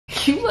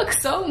You look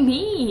so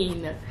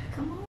mean.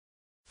 Come on.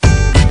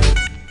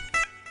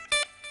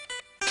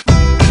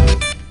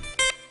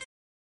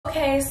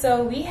 Okay,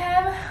 so we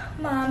have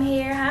mom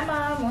here. Hi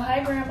mom. Well, hi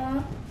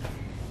grandma.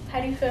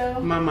 How do you feel?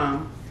 My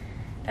mom.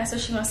 That's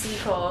what she wants to be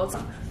called.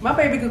 My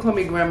baby could call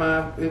me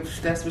grandma if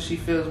that's what she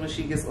feels when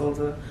she gets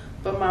older.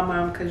 But my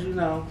mom, cause you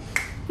know.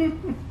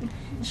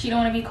 She don't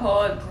want to be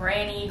called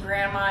granny,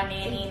 grandma,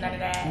 nanny, none of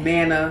that.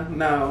 Nana,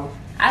 no.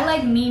 I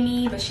like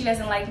Mimi, but she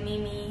doesn't like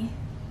Mimi.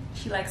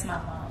 She likes my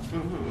mom.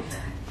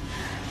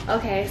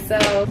 Okay, so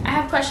I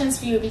have questions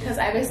for you because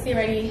I basically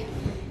already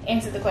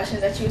answered the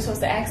questions that you were supposed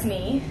to ask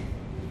me.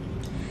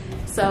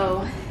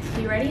 So,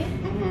 you ready?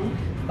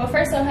 Well,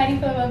 first off, how do you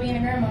feel about being a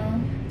grandma?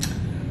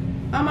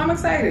 I'm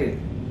excited.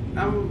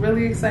 I'm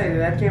really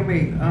excited. I can't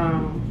wait.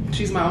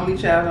 She's my only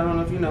child. I don't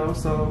know if you know.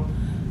 So,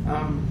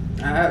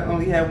 I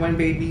only had one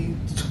baby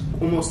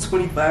almost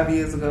 25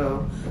 years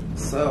ago.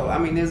 So, I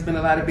mean, there's been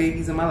a lot of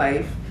babies in my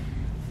life.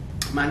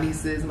 My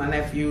nieces, my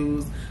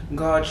nephews,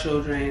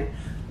 godchildren.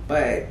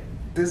 But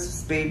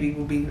this baby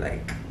will be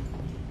like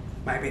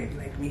my baby,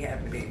 like me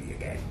having a baby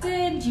again.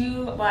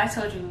 Well, I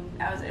told you,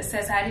 it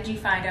says, how did you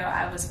find out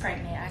I was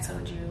pregnant? I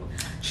told you.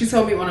 She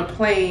told me on a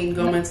plane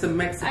going to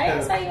Mexico. I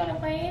didn't tell you on a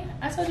plane.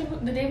 I told you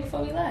the day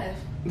before we left.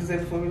 The day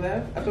before we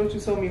left? I thought you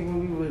told me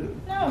when we were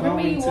No,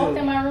 remember you walked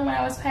in my room when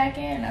I was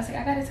packing and I was like,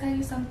 I gotta tell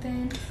you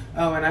something.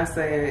 Oh, and I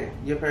said,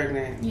 you're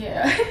pregnant.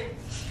 Yeah.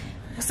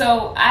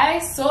 So I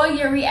saw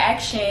your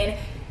reaction.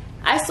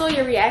 I saw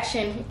your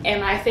reaction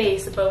in my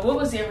face, but what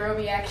was your real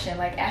reaction?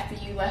 Like after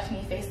you left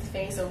me face to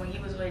face or when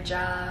you was with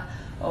Ja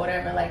or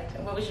whatever, like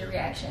what was your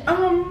reaction?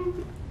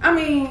 I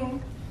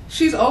mean,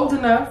 she's old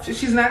enough.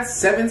 She's not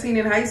 17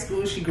 in high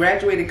school. She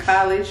graduated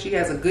college. She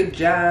has a good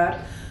job.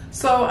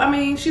 So, I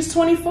mean, she's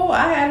 24.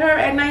 I had her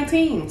at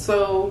 19.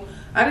 So,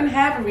 I didn't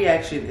have a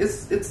reaction.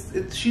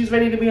 She's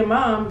ready to be a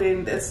mom,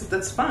 then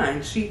that's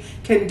fine. She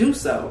can do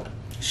so.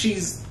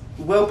 She's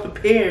well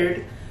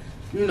prepared,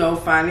 you know,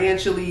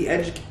 financially,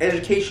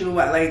 educational,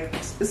 like,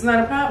 it's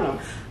not a problem.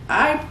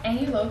 And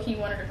you low-key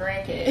wanted a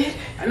grandkid.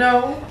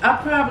 No, I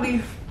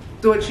probably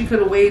thought she could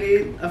have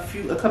waited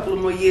a couple of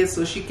more years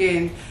so she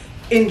can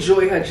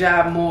enjoy her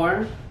job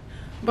more.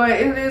 But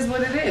it is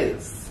what it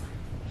is.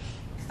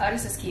 Oh,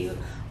 this is cute.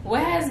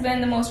 What has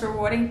been the most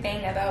rewarding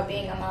thing about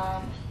being a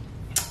mom?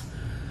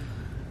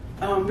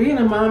 Being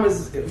a mom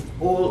is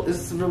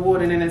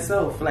rewarding in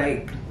itself.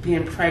 Like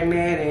being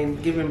pregnant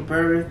and giving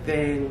birth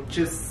and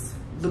just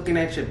looking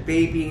at your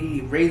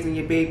baby, raising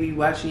your baby,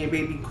 watching your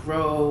baby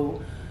grow,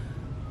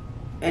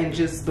 and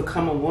just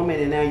become a woman.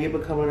 And now you're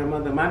becoming a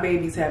mother. My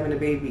baby's having a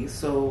baby,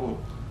 so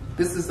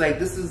this is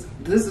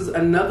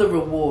another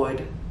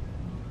reward.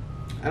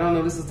 I don't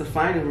know. This is the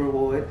final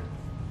reward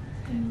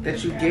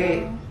that you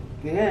get.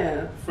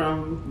 Yeah,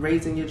 from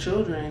raising your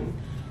children.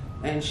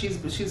 And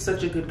she's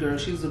such a good girl.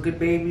 She's a good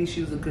baby.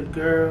 She was a good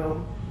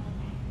girl.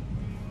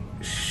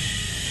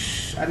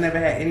 I never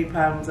had any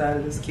problems out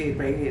of this kid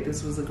right here.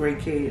 This was a great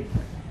kid.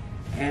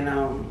 And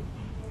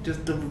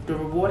just the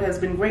reward has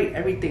been great.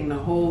 Everything, the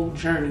whole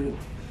journey.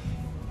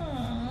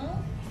 Aww.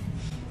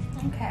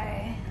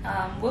 Okay.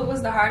 What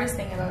was the hardest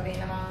thing about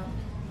being a mom?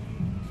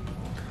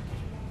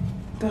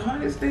 The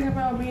hardest thing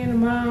about being a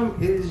mom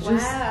is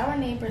just... Wow, our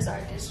neighbors are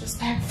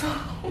disrespectful.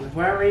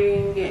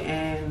 Worrying,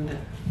 and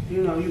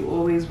you know, you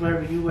always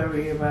worry. You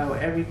worry about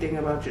everything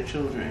about your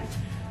children.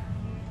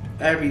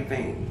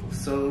 Everything.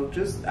 So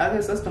I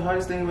guess that's the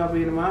hardest thing about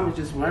being a mom, is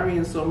just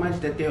worrying so much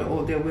that their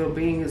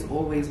well-being is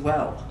always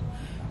well.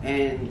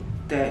 And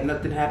that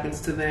nothing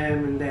happens to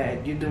them, and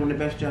that you're doing the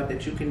best job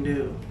that you can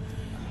do.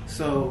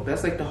 So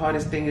that's like the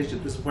hardest thing, is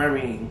just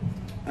worrying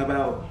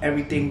about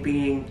everything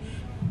being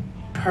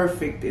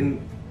perfect, and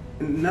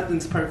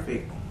nothing's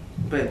perfect,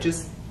 but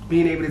just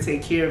being able to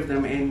take care of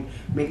them and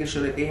making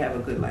sure that they have a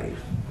good life.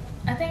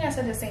 I think I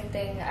said the same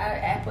thing.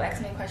 Apple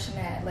asked me a question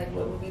that, like,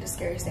 what would be the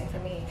scariest thing for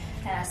me?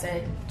 And I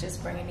said,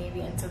 just bringing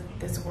Navy into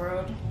this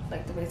world,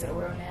 like the ways of the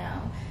world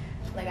now.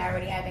 Like, I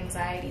already have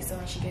anxiety, so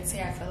when she gets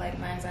here, I feel like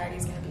my anxiety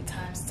is going to be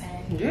times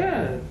 10.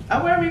 Yeah.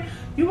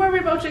 You worry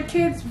about your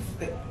kids.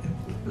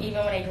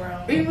 Even when they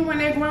grown. Even when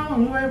they're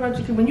grown, you worry about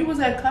your kids. When you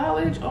was at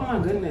college, oh my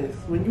goodness.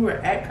 When you were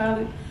at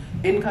college,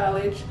 in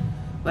college,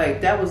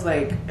 like, that was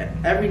like,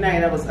 every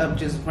night I was up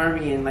just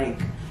worrying, like,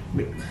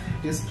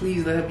 just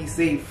please let her be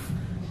safe.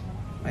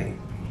 Like,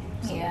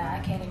 yeah,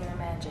 I can't even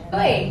imagine.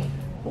 Wait,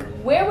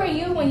 where were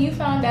you when you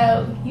found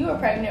out you were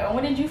pregnant, or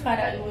when did you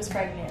find out you was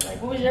pregnant? Like,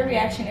 what was your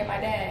reaction to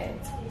my dad?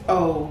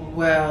 Oh,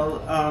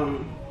 well,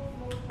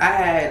 I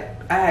had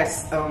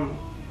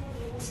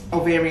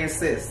ovarian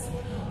cysts,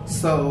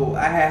 so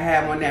I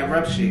had one that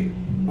ruptured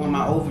on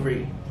my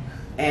ovary,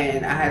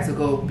 and I had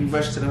to be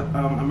rushed to the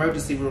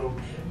emergency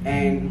room.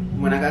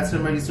 And when I got to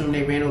the emergency room,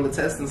 they ran all the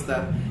tests and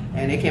stuff,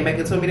 and they came back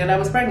and told me that I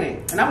was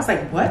pregnant. And I was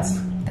like, what?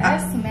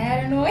 That's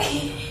mad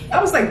annoying. I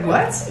was like,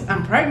 what?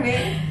 I'm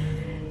pregnant?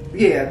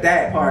 Yeah,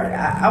 that part.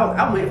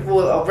 I went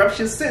for a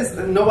ruptured cyst.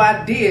 No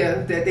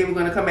idea that they were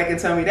going to come back and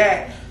tell me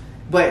that.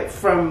 But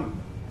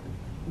from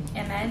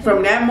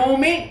that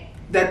moment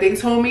that they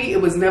told me,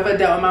 it was never a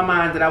doubt in my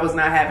mind that I was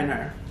not having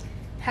her.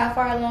 How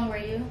far along were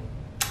you?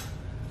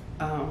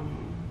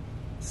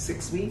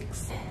 6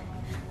 weeks.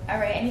 All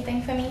right,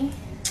 anything for me,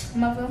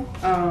 mother?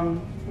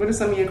 What are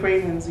some of your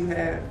cravings you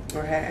have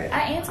or had?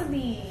 I answered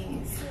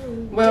these.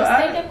 Well,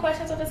 just think of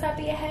questions on the top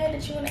of your head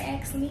that you want to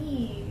ask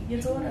me, your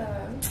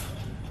daughter.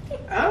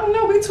 I don't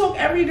know. We talk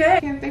every day. I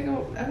can't think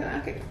of.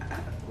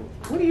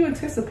 What are you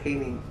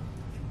anticipating?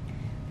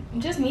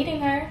 Just meeting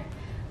her.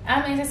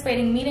 I'm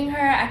anticipating meeting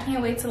her. I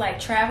can't wait to like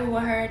travel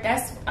with her.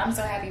 I'm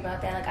so happy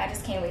about that. Like I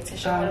just can't wait to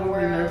show her the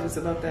world. I'm really nervous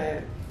about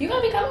that. You're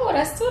gonna be coming with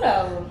us too,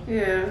 though.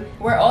 Yeah.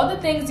 Were all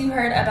the things you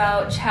heard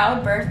about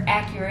childbirth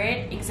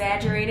accurate,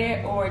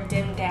 exaggerated, or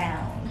dimmed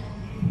down?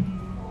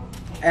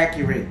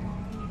 Accurate.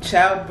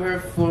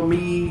 Childbirth for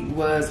me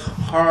was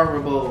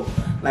horrible.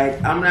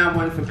 Like, I'm not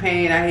one for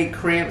pain. I hate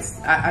cramps.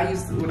 I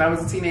used to, when I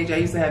was a teenager, I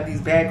used to have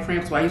these bad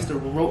cramps where I used to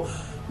roll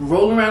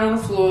around on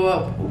the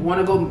floor, want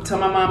to go tell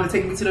my mom to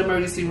take me to the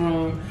emergency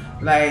room.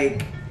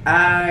 Like,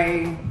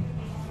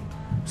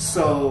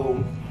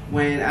 so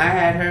when I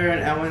had her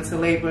and I went to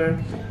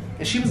labor,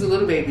 and she was a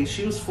little baby.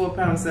 She was 4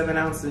 pounds 7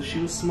 ounces. She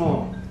was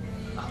small.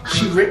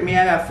 She ripped me.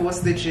 I got 4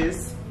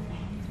 stitches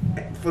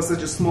for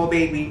such a small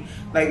baby.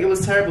 Like, it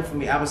was terrible for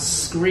me. I was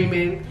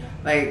screaming.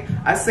 Like,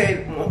 I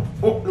said,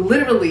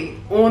 literally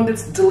on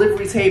this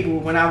delivery table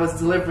when I was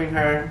delivering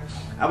her,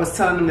 I was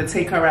telling them to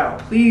take her out.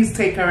 Please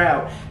take her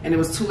out. And it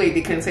was too late.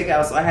 They couldn't take her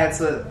out. So I had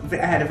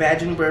a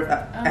vaginal birth.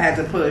 I had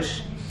to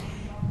push.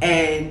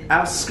 And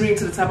I screamed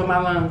to the top of my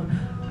lungs,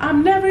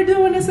 I'm never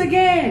doing this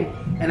again.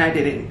 And I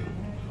didn't.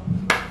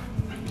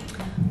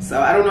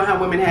 So I don't know how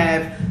women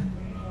have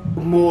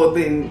more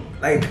than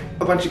like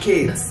a bunch of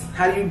kids.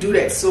 How do you do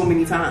that so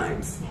many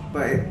times?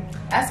 But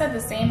I said the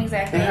same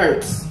exact thing. It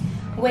hurts.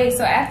 Wait,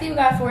 so after you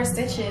got 4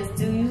 stitches,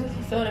 do you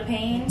feel the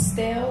pain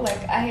still?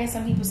 Like, I hear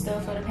some people still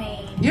feel the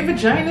pain. Your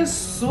vagina's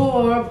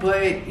sore,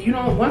 but you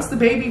know, once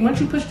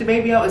you push the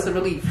baby out, it's a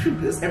relief.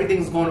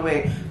 Everything's going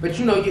away. But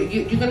you know,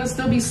 you're gonna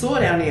still be sore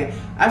down there.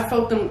 I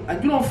felt them.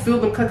 You don't feel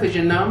them cut because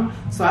you're numb.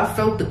 So I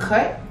felt the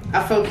cut.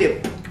 I felt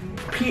it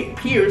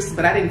pierce,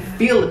 but I didn't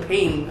feel the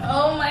pain.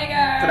 Oh my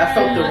god. But I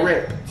felt the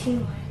rip.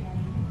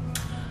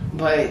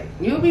 But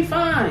you'll be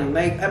fine.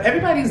 Like,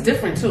 everybody's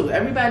different too.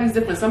 Everybody's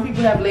different. Some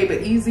people have labor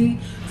easy.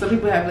 Some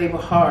people have labor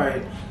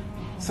hard.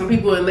 Some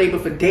people are in labor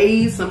for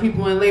days. Some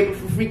people are in labor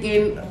for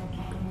freaking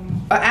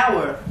an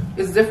hour.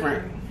 It's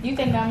different. You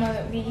think I'm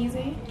gonna be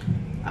easy?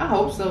 I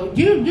hope so.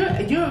 You're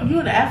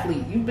an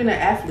athlete. You've been an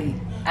athlete.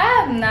 I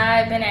have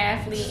not been an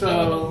athlete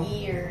in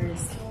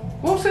years.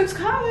 Well, since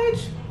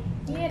college.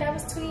 Yeah, that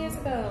was 2 years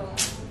ago.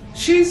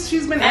 She's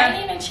been. I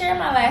didn't even cheer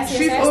my last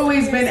year. She's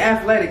always been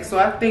athletic, so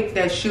I think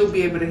that she'll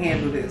be able to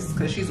handle this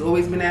because she's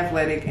always been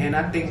athletic, and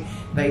I think,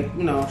 like,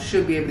 you know,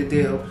 she'll be able to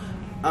deal.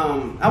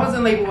 I was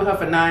in labor with her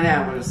for 9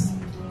 hours,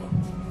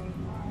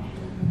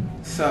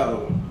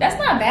 so that's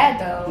not bad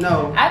though.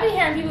 No, I be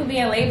hearing people be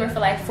in labor for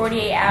like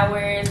 48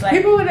 hours. Like,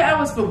 people in the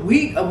hours for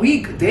a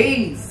week,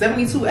 days,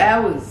 72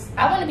 hours.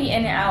 I want to be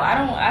in and out.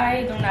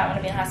 I do not want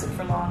to be in hospital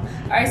for long.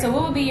 All right, so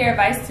what would be your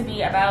advice to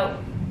me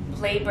about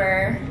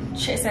labor?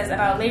 It says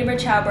about labor,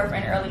 childbirth,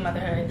 and early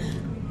motherhood.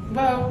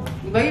 Well,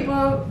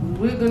 labor,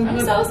 we're gonna. I'm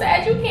so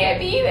sad you can't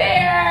be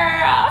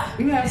there.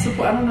 You have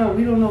support. I don't know.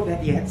 We don't know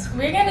that yet.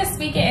 We're gonna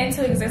speak it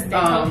into existence.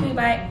 Hopefully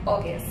by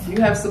August.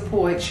 You have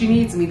support. She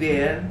needs me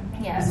there.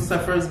 Yes. This is her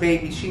first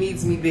baby. She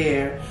needs me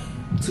there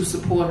to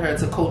support her,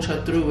 to coach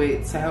her through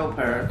it, to help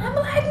her. I'm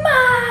like,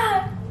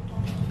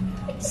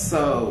 Mom.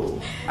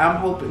 So I'm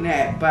hoping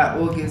that by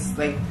August,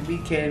 like,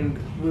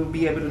 we'll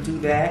be able to do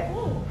that.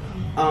 Ooh.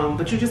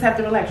 But you just have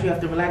to relax. You have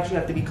to relax. You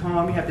have to be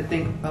calm. You have to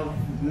think of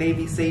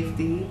Navy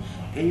safety,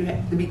 and you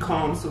have to be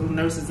calm so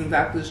nurses and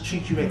doctors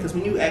treat you right. Because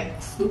when you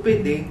act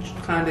stupid, they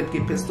kind of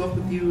get pissed off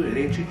with you and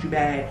they treat you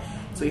bad.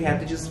 So you have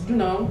to just, you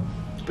know,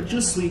 but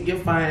you're sweet. You're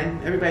fine.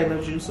 Everybody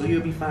loves you, so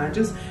you'll be fine.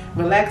 Just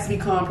relax, be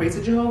calm, pray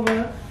to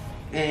Jehovah,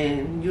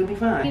 and you'll be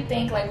fine. You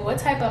think, like, what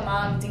type of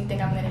mom do you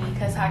think I'm gonna be?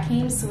 Because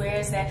Hakeem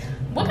swears that.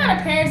 What kind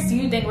of parents do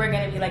you think we're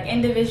gonna be, like,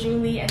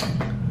 individually and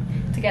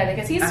together?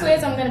 Because he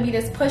swears I'm gonna be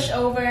this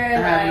pushover.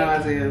 I have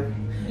no idea.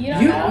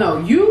 You don't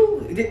know?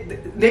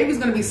 Davy's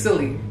gonna be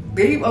silly.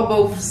 They are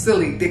both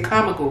silly. They're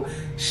comical.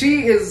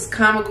 She is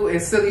comical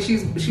and silly.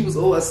 She was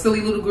a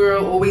silly little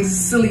girl, always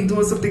silly,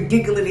 doing something,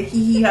 giggling and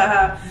hee hee ha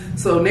ha.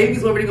 So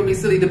Navy's already gonna be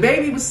silly. The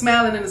baby was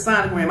smiling in the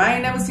sonogram. I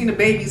ain't never seen a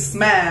baby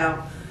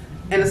smile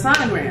in a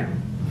sonogram.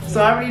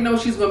 So I already know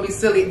she's gonna be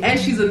silly, and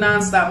she's a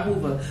non-stop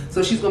mover.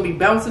 So she's gonna be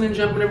bouncing and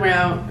jumping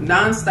around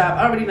non-stop.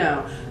 I already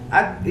know.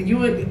 I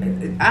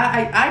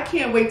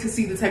can't wait to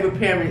see the type of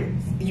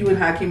parent you and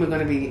Hakeem are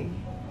gonna be.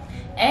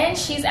 And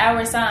she's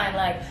our sign.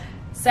 Like,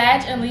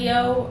 Sag and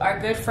Leo are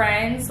good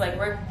friends. Like,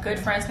 we're good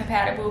friends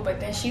compatible. But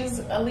then she's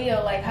a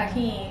Leo like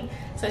Hakeem,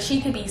 so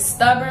she could be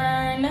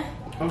stubborn.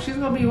 Oh, she's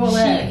gonna be all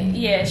that.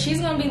 Yeah, she's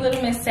gonna be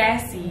Little Miss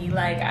Sassy.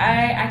 Like,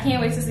 I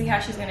can't wait to see how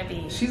she's gonna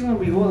be. She's gonna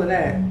be all of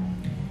that.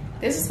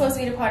 This is supposed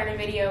to be the part of the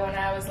video when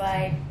I was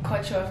like,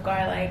 caught you off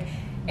guard. Like,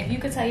 if you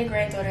could tell your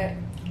granddaughter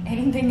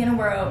anything in the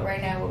world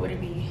right now, what would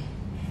it be?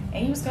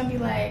 And you was gonna be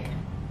like,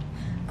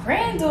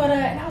 granddaughter,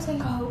 and I was gonna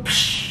go,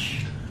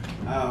 psh.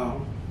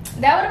 Oh.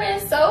 That would have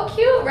been so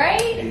cute,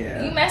 right?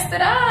 Yeah. You messed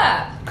it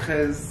up.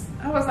 Because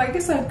I was like,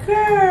 it's a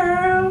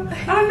girl.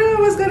 I knew it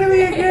was going to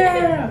be a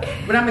girl.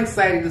 But I'm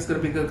excited it's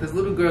going to be good because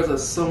little girls are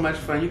so much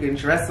fun. You can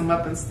dress them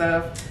up and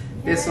stuff.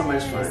 They're so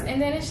much fun.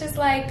 And then it's just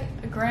like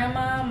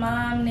grandma,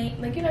 mom,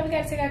 like, you know, we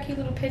got to take our cute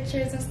little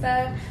pictures and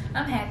stuff.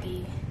 I'm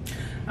happy.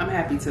 I'm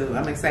happy too.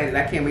 I'm excited.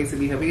 I can't wait to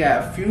meet her. We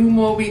got a few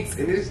more weeks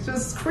and it's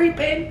just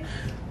creeping.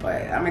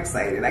 But I'm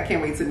excited. I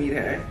can't wait to meet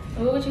her.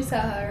 What would you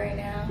tell her right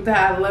now?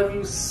 That I love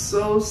you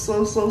so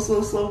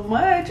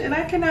much. And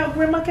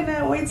Grandma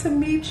cannot wait to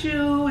meet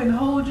you and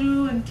hold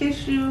you and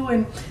kiss you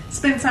and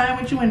spend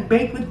time with you and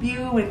bake with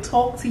you and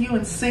talk to you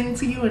and sing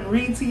to you and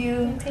read to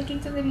you. And take you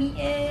to the meeting.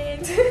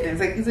 And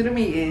take you to the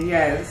meeting,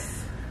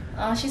 yes.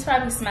 Oh, she's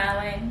probably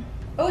smiling.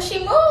 Oh, she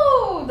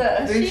moved.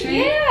 Did she?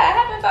 Yeah, I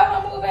haven't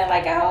felt her moving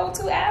like a whole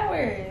 2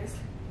 hours.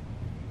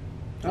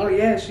 Oh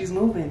yeah, she's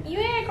moving. You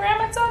hear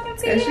grandma talking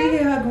to you? And she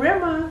hear her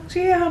grandma.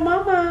 She hear her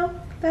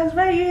mama. That's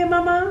right, you hear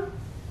mama.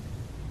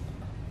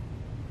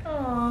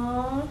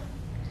 Aww.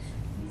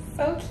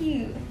 So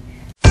cute.